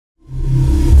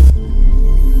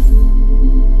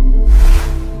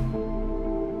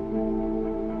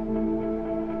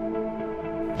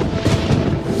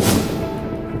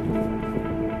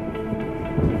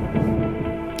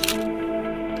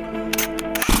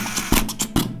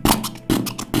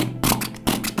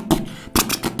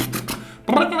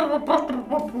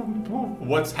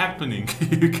What's happening?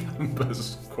 QCUMBER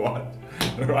squad.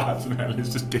 Right, man,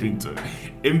 let's just get into it.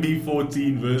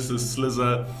 MB14 versus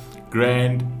Slizzer.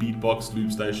 Grand Beatbox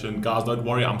Loop Station. Guys, don't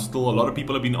worry, a lot of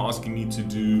people have been asking me to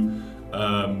do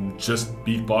just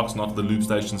beatbox, not the loop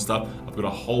station stuff. I've got a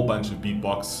whole bunch of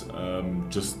beatbox,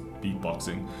 just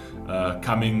beatboxing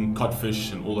coming.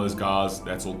 Codfish and all those guys,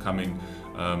 that's all coming.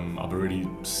 I've already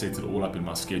set it all up in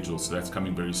my schedule, so that's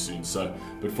coming very soon.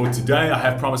 But for today, I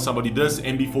have promised somebody this: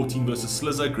 MB14 versus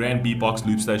Slizzer, Grand Beatbox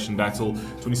Loop Station Battle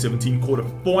 2017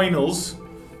 quarterfinals.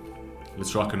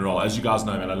 Let's rock and roll. As you guys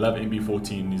know, man, I love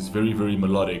MB14. He's very, very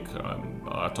melodic.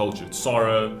 I told you, it's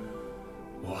Sorrow.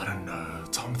 Oh, I don't know.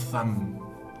 Tom Thumb.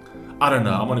 I don't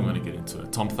know. I'm not even going to get into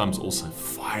it. Tom Thumb's also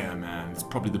fire, man. It's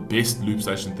probably the best loop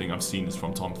station thing I've seen is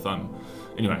from Tom Thumb.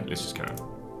 Anyway, let's just carry on.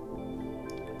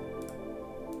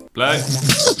 Play.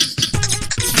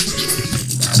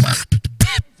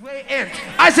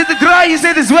 I said the dry, you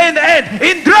said this way in the end.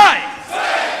 In dry!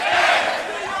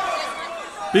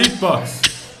 Beatbox.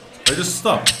 They just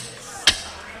stop.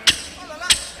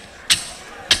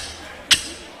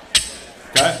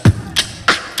 Okay.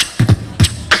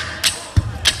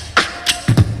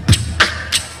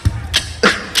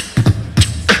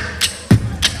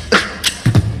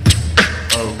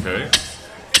 Okay.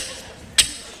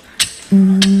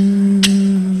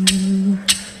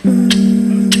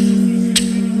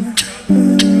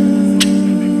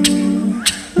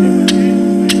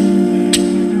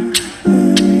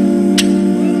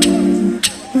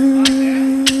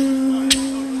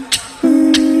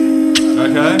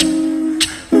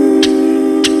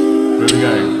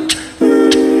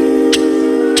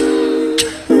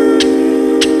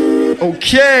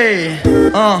 Okay,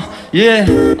 yeah,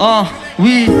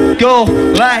 we go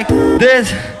like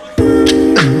this.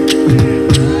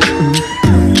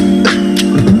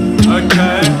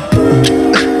 Okay.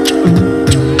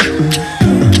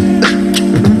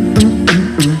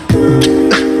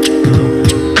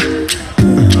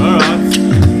 Alright.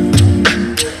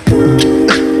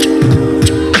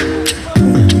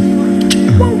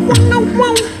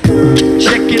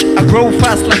 Check it, I grow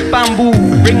fast like bamboo,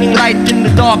 bringing light in the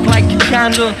dark like a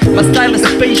candle. My style is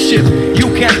spaceship, you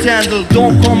can't handle.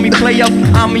 Don't call me play up,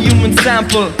 I'm a human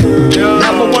sample.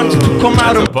 Never want you to come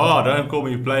out of a bar. Don't call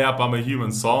me play up, I'm a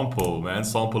human sample, man.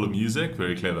 Sample of music,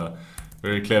 very clever,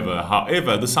 very clever.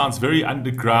 However, this sounds very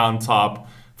underground type,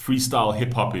 freestyle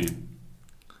hip hoppy.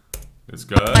 Let's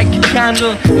go. Like a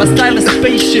candle, my style is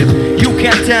spaceship, you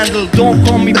can't handle. Don't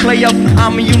call me play up,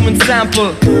 I'm a human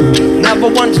sample. Never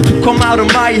want you to come out of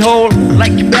my hole,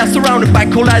 like you pass surrounded by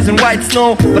cold eyes and white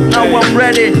snow. But now I'm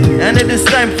ready, and it is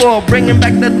time for bringing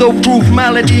back that dope groove,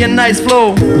 melody and nice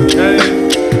flow.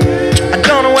 I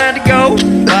don't know where to go,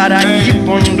 but I keep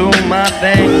on doing my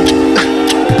thing.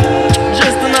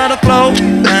 Just another flow,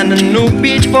 and a new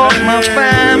beat for my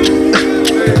fam.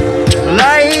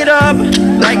 Light up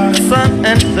like the sun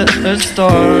and the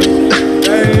stars,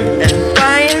 and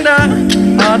find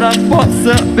other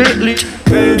possibilities.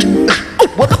 Oh,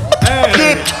 what the fuck?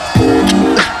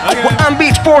 Well, I'm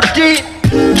MB14.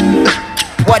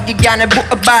 What you gonna do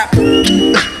about?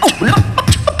 Oh,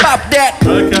 about that.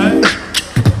 Okay.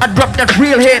 I drop that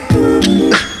real hip.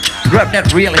 Drop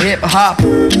that real hip hop.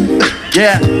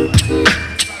 Yeah.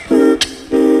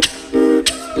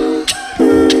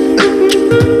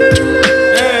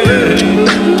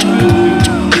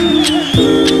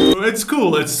 It's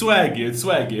cool, it's swaggy,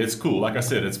 it's cool. Like I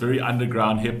said, it's very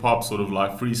underground hip-hop, sort of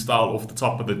like freestyle off the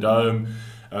top of the dome,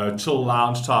 chill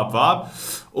lounge type vibe.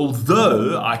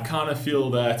 Although, I kind of feel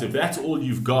that if that's all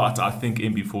you've got, I think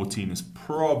MB14 is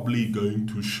probably going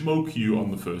to smoke you on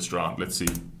the first round. Let's see.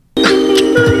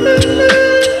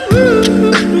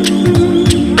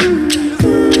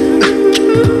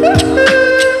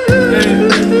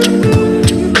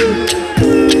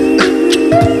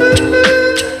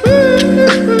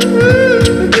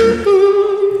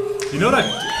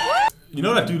 You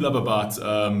know what I do love about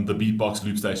the Beatbox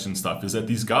Loop Station stuff is that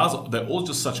these guys, they're all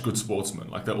just such good sportsmen.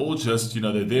 Like they're all just, you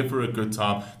know, they're there for a good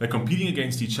time. They're competing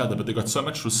against each other, but they've got so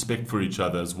much respect for each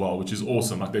other as well, which is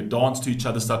awesome. Like they dance to each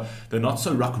other stuff. They're not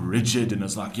so rock rigid and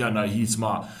it's like, yeah, no, he's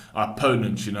my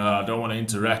opponent, you know, I don't want to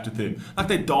interact with him. Like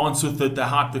they dance with it, they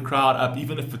hype the crowd up,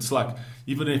 even if it's like,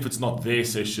 even if it's not their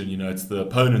session, you know, it's the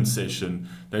opponent's session.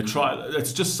 They try,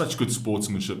 it's just such good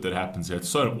sportsmanship that happens here. It's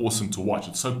so awesome to watch.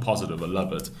 It's so positive. I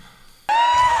love it.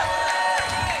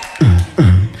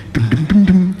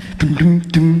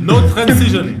 No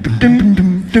transition.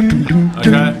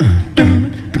 Okay.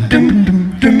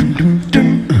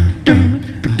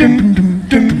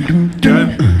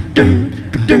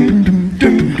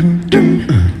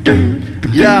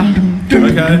 Yeah.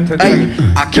 Okay. Hey.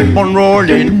 I keep on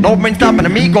rolling. No pain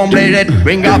stopping me, gon' play it.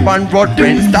 Ring up and road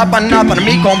train. Stop and up and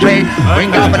me gon' play.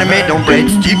 Ring up and me don't play.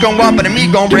 Stick on up and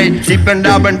me gon' play. Sip and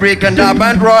up and break and up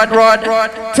and rod.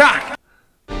 Tack.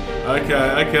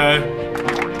 Okay.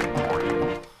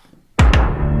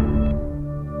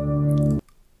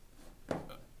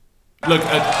 Look,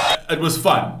 it was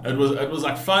fun. It was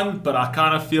like fun, but I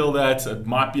kind of feel that it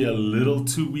might be a little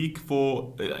too weak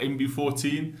for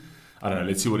MB14. I don't know.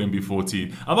 Let's see what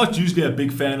MB14. I'm not usually a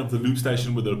big fan of the loop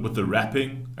station with the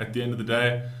rapping. At the end of the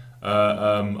day,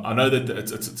 I know that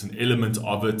it's an element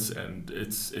of it, and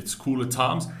it's cool at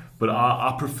times. But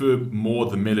I prefer more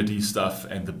the melody stuff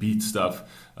and the beat stuff.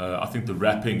 I think the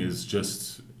rapping is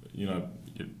just, you know,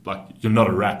 like you're not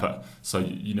a rapper, so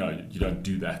you know you don't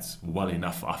do that well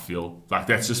enough. I feel like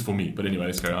that's just for me. But anyway,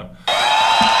 let's carry on.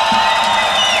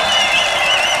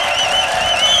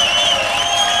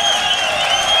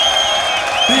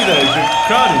 See, the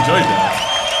crowd enjoyed that.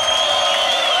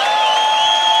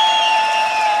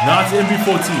 Now it's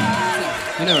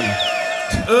MB14. You never know.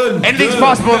 Anything's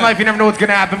possible in life, you never know what's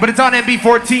gonna happen, but it's on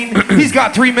MB14. He's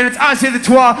got 3 minutes. I say the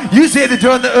trois, you say the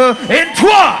deux, and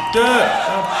trois!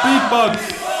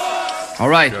 Beatbox. All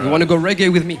right, you want to go reggae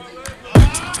with me?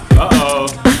 Uh-oh.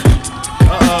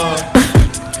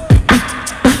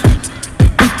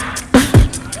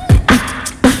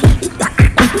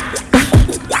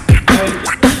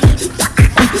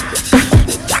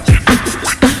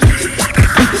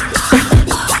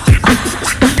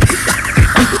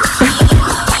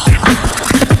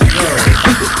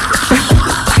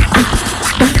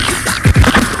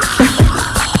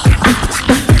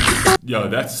 Yo,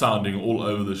 that's sounding all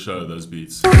over the show, those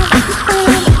beats.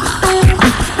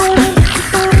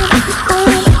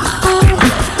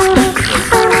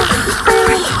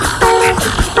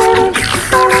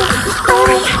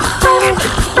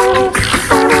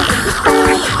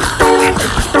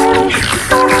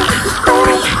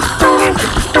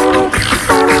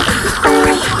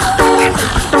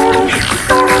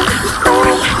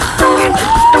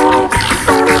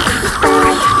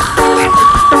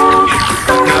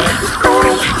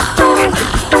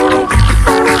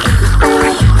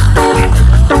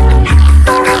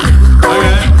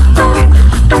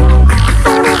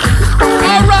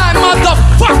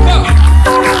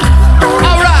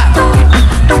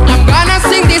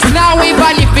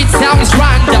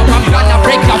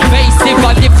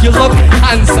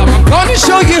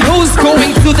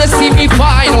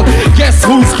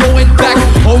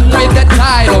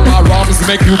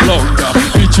 Make you blunder,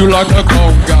 beat you like a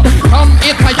conga. Come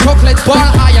eat my chocolate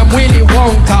bar, I am Willy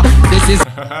Wonka. This is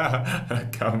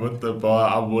come with the bar,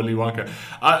 I'm Willy Wonka.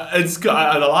 It's good.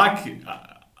 I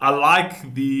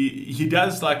like the, he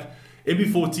does like,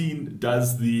 MB14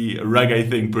 does the reggae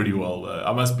thing pretty well.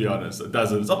 I must be honest, it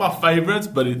does it. It's not my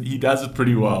favorite, but he does it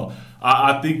pretty well.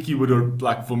 I think he would have,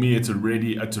 like, for me, it's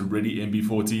already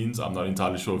MB14's. I'm not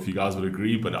entirely sure if you guys would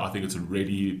agree, but I think it's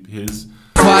already his.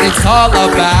 What it's all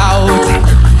about,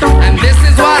 and this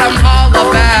is what I'm all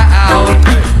about.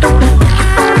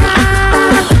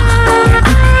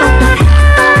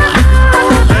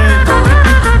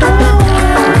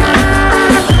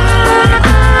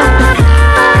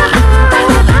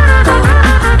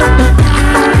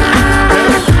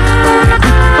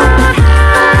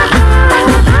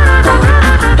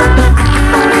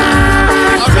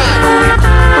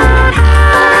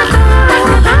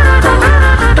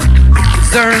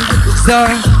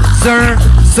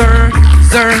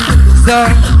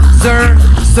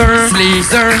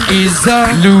 Slizzer is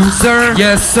a loser.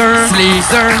 Yes, sir.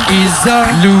 Slizzer is a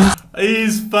loser.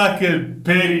 He's fucking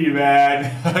petty,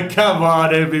 man. Come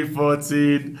on,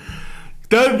 MB14.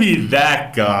 Don't be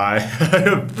that guy.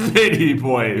 Petty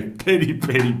boy.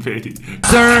 Petty.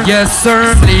 Sir, yes,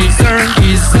 sir. Slizzer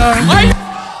is a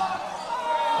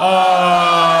Oh,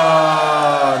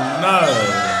 no.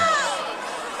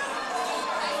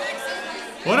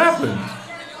 What happened?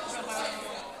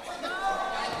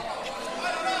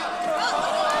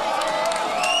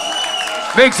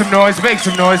 Make some noise,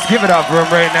 give it up for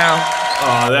him right now.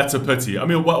 Oh, that's a pity. I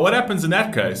mean, what happens in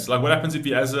that case? Like, what happens if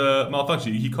he has a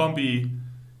malfunction? He can't be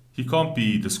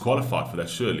disqualified for that,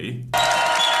 surely.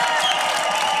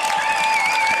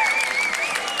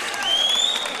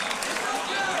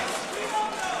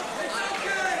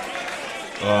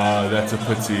 Oh, that's a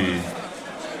pity.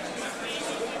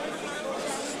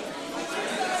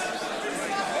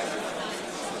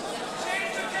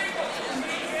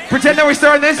 Pretend that we're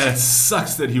starting this. And it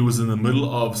sucks that he was in the middle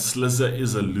of Slizzer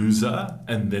is a loser,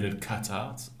 and then it cut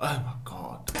out. Oh my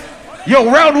god.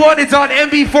 Yo, round one, it's on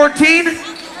MB14.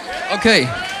 Okay.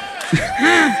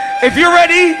 If you're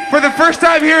ready for the first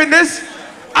time hearing this,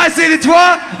 I say the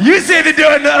trois, you say the deux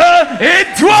and the et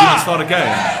Let's trois. start again.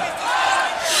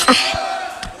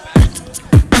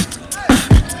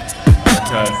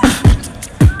 Okay.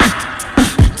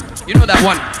 You know that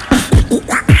one.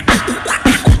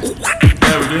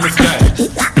 Yeah, we're doing this again.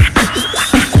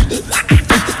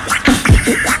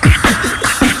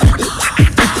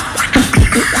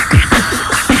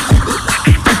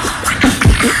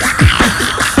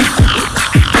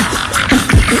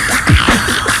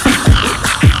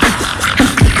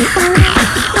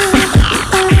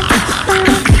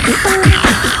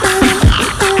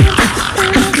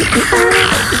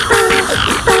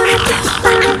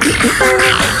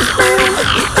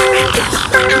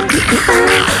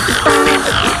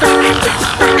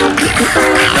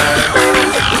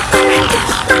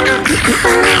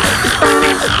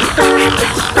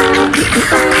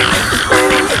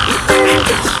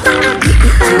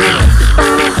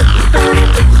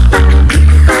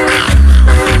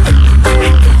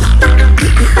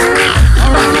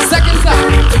 Alright, second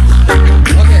time.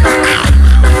 Okay.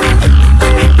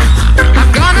 I'm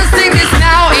gonna sing this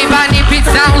now, even if it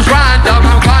sounds random.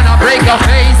 I'm gonna break your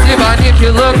face, even if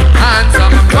you look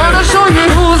handsome. I'm gonna show you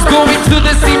who's going to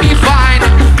the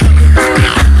semi-final.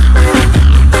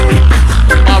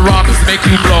 My rhymes make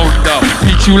you blown up,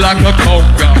 beat you like a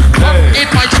conga. Come eat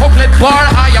my chocolate bar,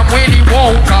 I am Willy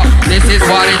Wonka. This is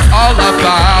what it's all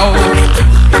about.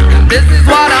 And this is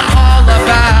what I'm all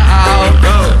about.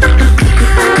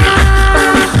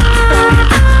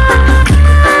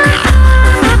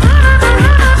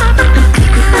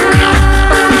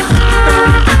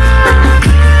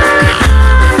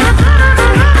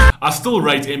 I still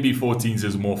rate MB14's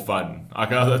as more fun.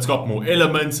 It's got more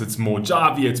elements, it's more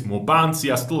jivey, it's more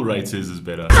bouncy. I still rate his as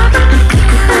better.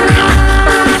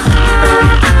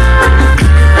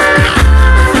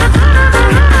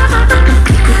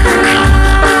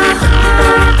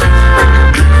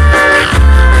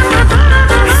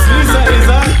 Slizzer is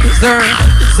up. Zern,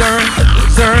 zern,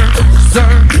 zern,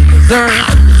 zern, zern,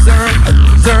 zern,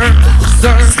 zern,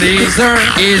 zern. Slizzer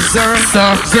is zern,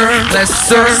 suck, zern, let's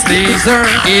zern. Slizzer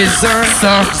is zern,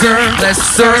 suck, zern, let's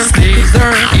zern.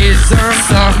 Slizzer is zern,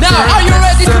 suck. Now, are you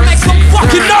ready to make some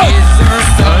fucking noise?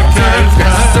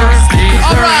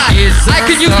 Alright, I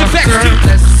can use the back too.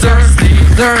 Let's zern,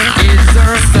 Slizzer is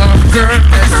zern, suck, zern,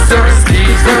 let's zern.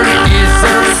 Slizzer is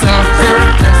zern, suck, zern,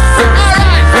 let's zern.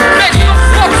 Alright, make some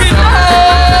fucking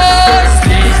noise.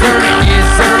 Slizzer is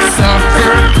zern, suck,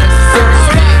 zern, let's zern.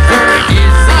 Slizzer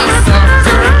is zern, suck,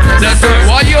 zern, let's zern.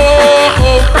 Why yo?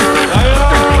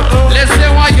 Let's say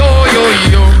why yo yo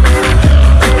yo.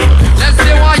 Let's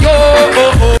say why yo.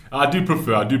 I do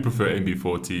prefer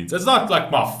MB14s. It's not like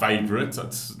my favorite.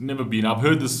 It's never been. I've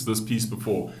heard this piece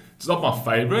before. It's not my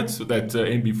favorite that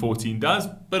MB14 does,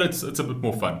 but it's a bit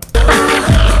more fun.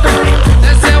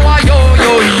 Let's say why yo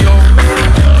yo yo.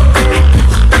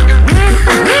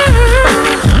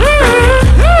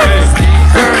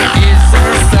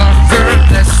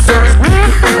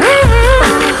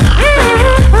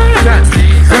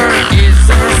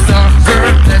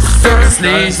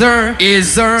 Slizzer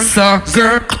is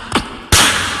sucker.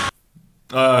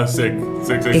 Sick.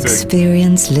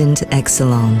 Experience Lindt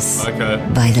Excellence Okay,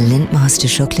 by the Lindt Master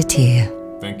Chocolatier.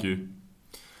 thank you.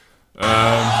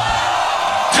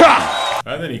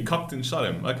 And then he cocked and shot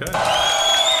him. Okay.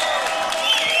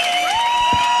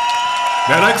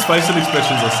 That facial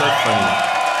expressions are so funny.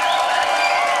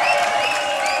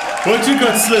 What you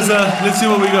got, Slizzer? Let's see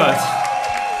what we got.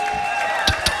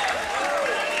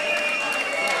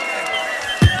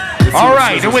 All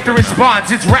right, and with the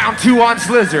response, it's round 2 on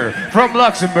Slizzer from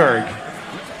Luxembourg.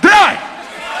 Done!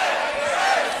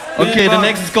 Okay, the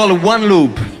next is called a one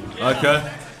loop. Okay.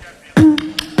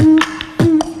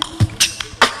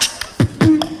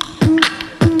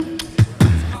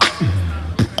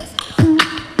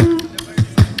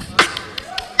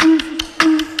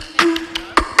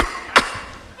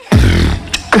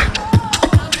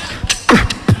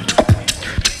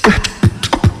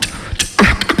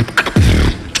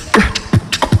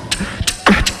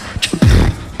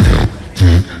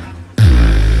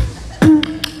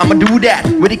 I'ma do that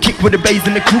with a kick with the bass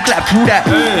and the cool clap. Who that?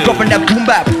 Dropping that boom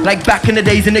bap like back in the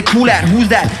days in the cool at. Who's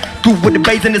that? Dude with the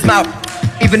bass in his mouth,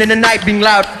 even in the night being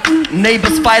loud.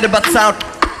 Neighbors fight about sound,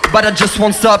 but I just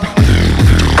won't stop.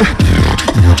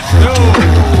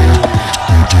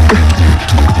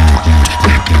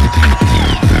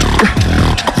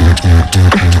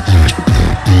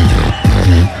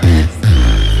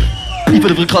 Ich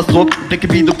würde krass Druck, Decke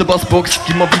Beat auf der Bassbox.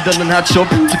 Gib mal wieder einen Headshot,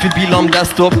 zu viel Bier am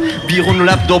Desktop. Bier und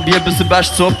Laptop, hier bisschen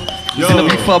Bash-Zop. Sind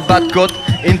auf jeden Fall Bad Gott.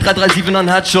 In 337 an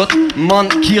Headshot. Man,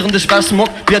 kierende Spaßmock.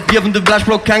 Wird wirfende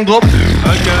Flashblock, kein Drop. Okay.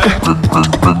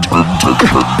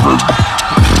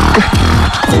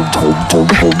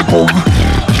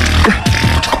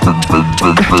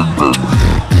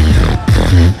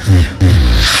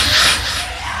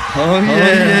 Oh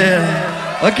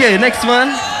yeah. Okay, next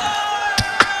one.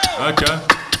 Okay.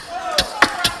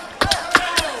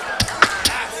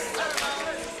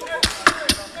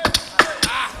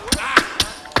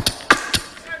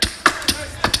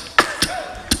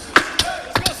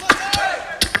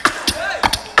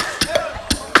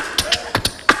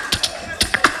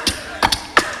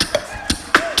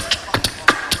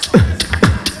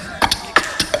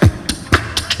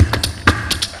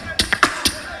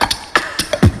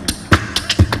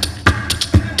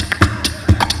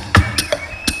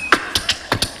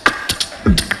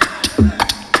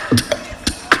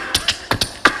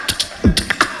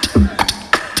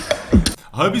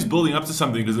 I hope he's building up to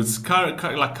something because it's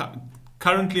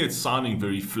currently it's sounding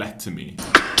very flat to me.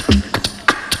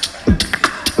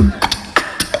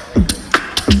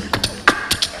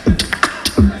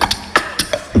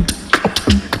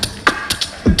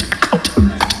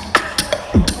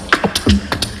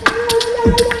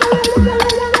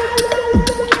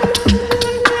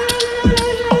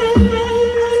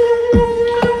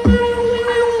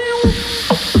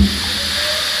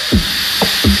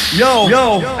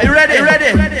 Yo, are you ready?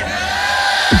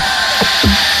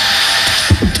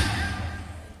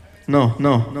 No.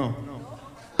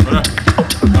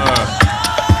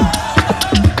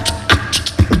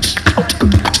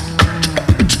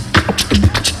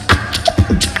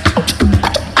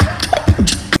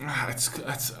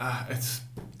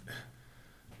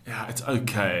 It's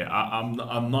okay.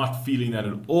 I'm not feeling that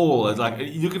at all. It's like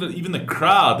you look at it, even the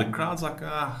crowd. The crowd's like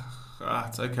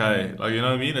it's okay. Like, you know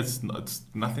what I mean? It's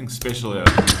nothing special here.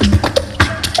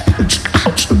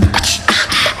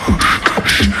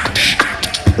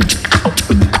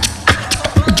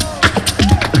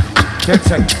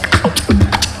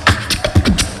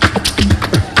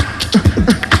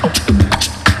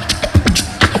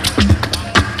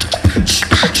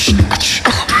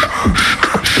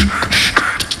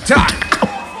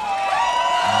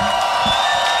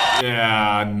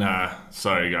 Yeah, nah.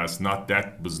 Sorry guys,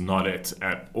 that was not it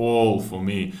at all for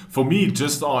me. For me,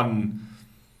 just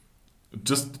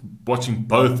watching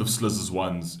both of Slizzer's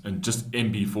ones and just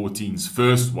MB14's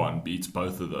first one beats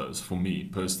both of those. For me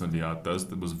personally,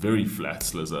 it was very flat,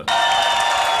 Slizzer.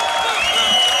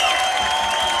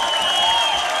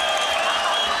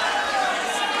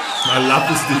 I love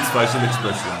the Steve's facial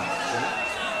expression.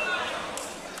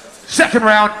 Second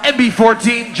round,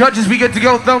 MB14. Judges, we good to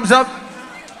go? Thumbs up.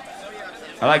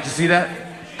 I like to see that.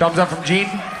 Thumbs up from Gene.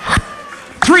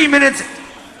 3 minutes.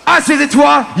 I say the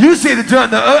trois, you say the deux,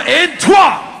 and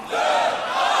trois.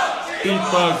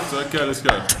 Beatbox. Okay, let's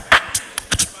go.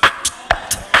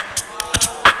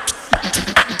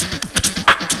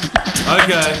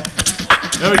 Okay.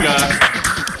 There we go.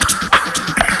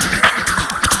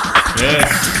 Yes.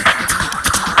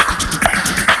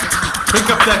 Pick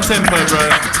up that tempo, bro.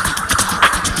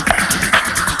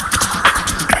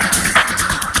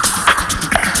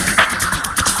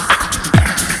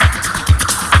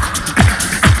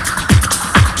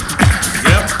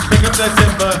 That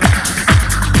tempo.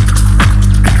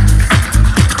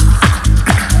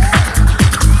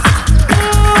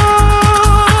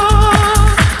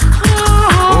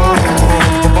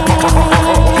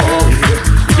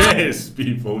 Yes,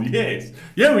 people, yes.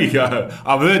 Here we go.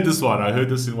 I've heard this one. I heard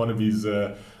this in one of his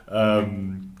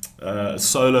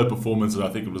solo performances. I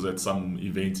think it was at some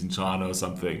event in China or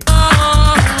something.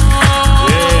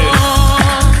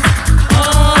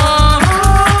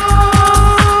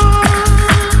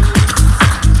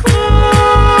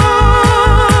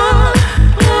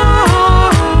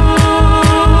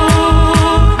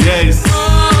 Yes.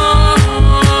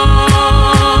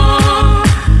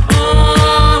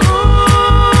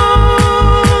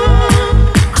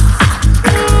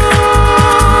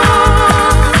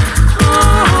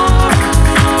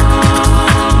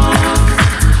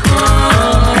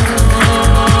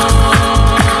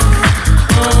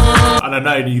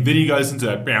 Then he goes into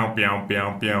that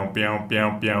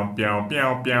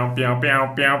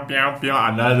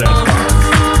I know that.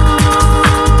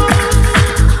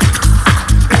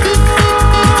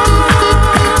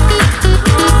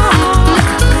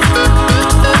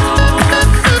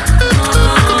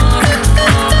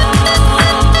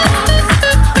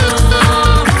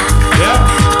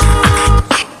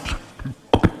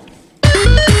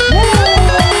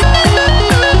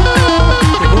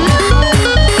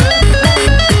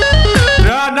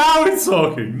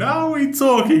 Now we're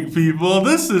talking, people.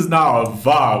 This is now a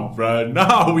vibe, bro.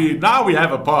 Now we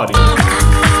have a party.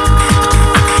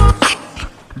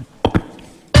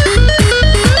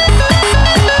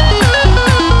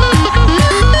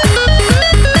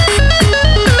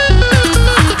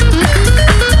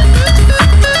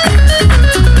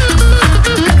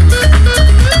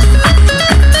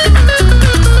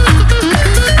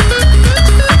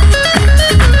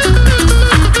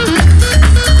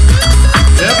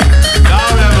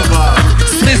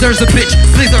 Slizzer's a bitch,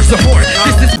 Slizzer's a whore.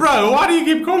 Bro, why do you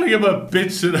keep calling him a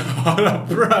bitch?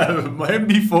 Bro, my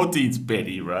MB14's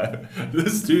petty, bro.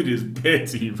 This dude is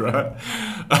petty, bro.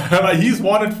 He's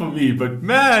wanted for me, but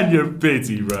man, you're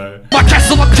petty, bro. My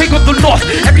castle, I'm king of the north.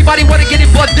 Everybody wanna get it,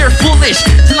 but they're foolish.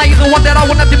 Tonight you're the one that I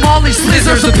wanna demolish.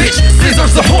 Slizzer's a bitch,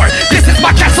 Slizzer's a whore. This is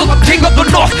my castle, I'm king of the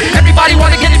north. Everybody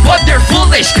wanna get it, but they're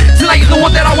foolish. Tonight you're the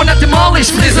one that I wanna demolish.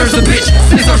 Slizzer's a bitch,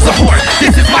 Slizzer's a whore.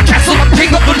 This is my castle, I'm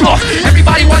king of the north.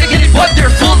 Everybody wanna get it, but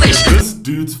they're foolish. This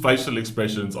dude's facial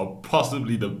expressions are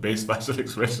possibly the best facial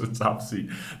expressions I've seen.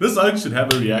 This oak should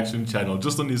have a reaction channel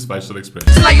just on his facial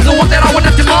expressions. Tonight you're the one that I wanna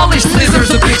demolish.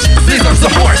 Slizzer's a bitch, Slizzer's a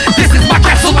whore. This is my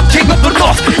castle, I'm king of the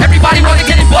north. Everybody wanna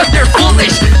get it, but they're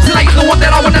foolish. Tonight you're the one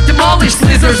that I wanna demolish.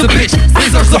 Slizzer's a bitch,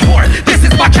 Slizzer's a whore. This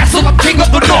is my castle, I'm king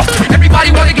of the north. Everybody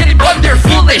wanna get it, but they're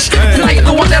foolish. Tonight you're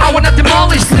the one that I wanna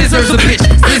demolish. Slizzer's a bitch,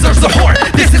 Slizzer's a whore.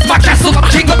 This is my castle, I'm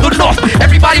king of the north.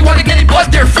 Everybody wanna get it, but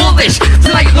they're foolish.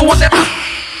 Tonight you're the one that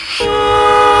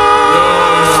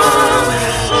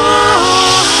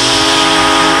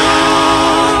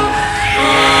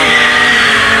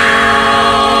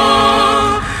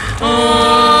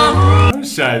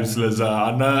Shame, Slizzer.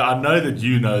 I know that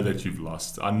you know that you've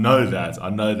lost. I know that.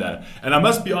 And I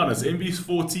must be honest,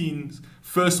 MB14's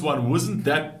first one wasn't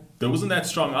that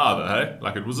strong either, hey?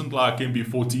 Like it wasn't like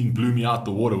MB14 blew me out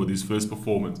the water with his first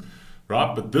performance.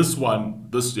 Right? But this one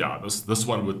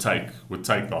would take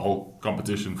the whole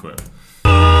competition for him.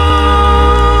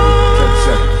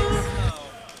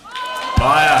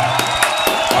 Fire.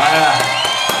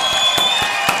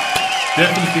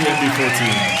 Definitely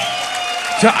MB14.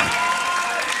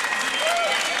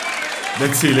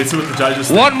 Let's see what the judges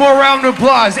think. One more round of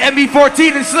applause.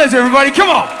 MB14 and Slizzer, everybody, come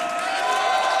on.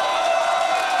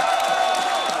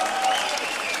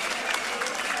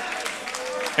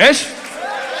 Ish?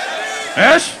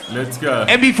 Let's go.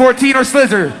 MB14 or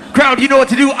Slizzer? Crowd, you know what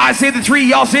to do. I say the 3,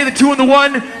 y'all say the 2 and the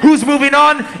 1. Who's moving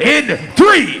on? In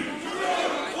 3.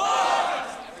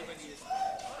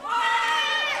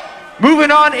 Moving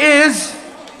on is,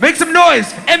 make some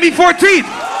noise, MB14.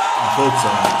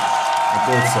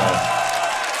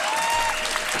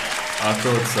 I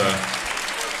thought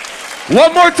so.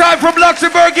 One more time from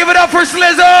Luxembourg, give it up for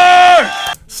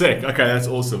Slizzer! Sick. Okay, that's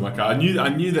awesome. Okay, I knew that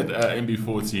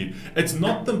MB14. It's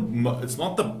not the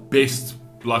best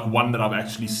like one that I've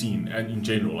actually seen, and in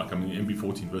general, like I mean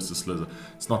MB14 versus Slizzer.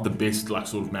 It's not the best like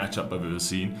sort of matchup I've ever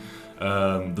seen.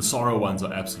 The Sorrow ones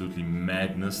are absolutely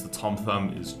madness. The Tom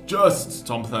Thumb is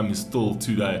still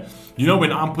today. You know,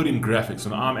 when I'm putting graphics,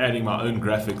 when I'm adding my own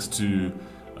graphics to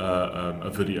a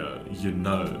video, you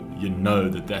know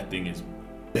that thing is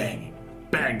banging.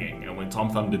 And when Tom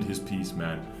Thumb did his piece,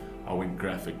 man, I went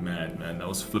graphic mad, man. That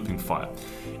was flipping fire.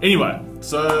 Anyway,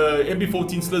 so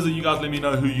MB14 Slizzer, you guys let me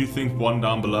know who you think won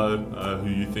down below, who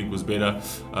you think was better.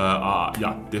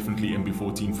 Yeah, definitely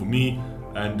MB14 for me.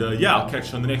 And yeah, I'll catch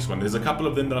you on the next one. There's a couple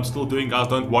of them that I'm still doing, guys.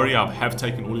 Don't worry, I have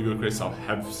taken all of your requests. I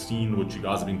have seen what you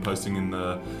guys have been posting in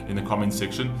the comments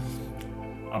section.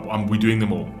 We're doing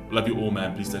them all. Love you all,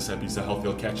 man. Please stay safe, please stay healthy.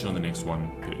 I'll catch you on the next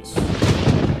one. Peace.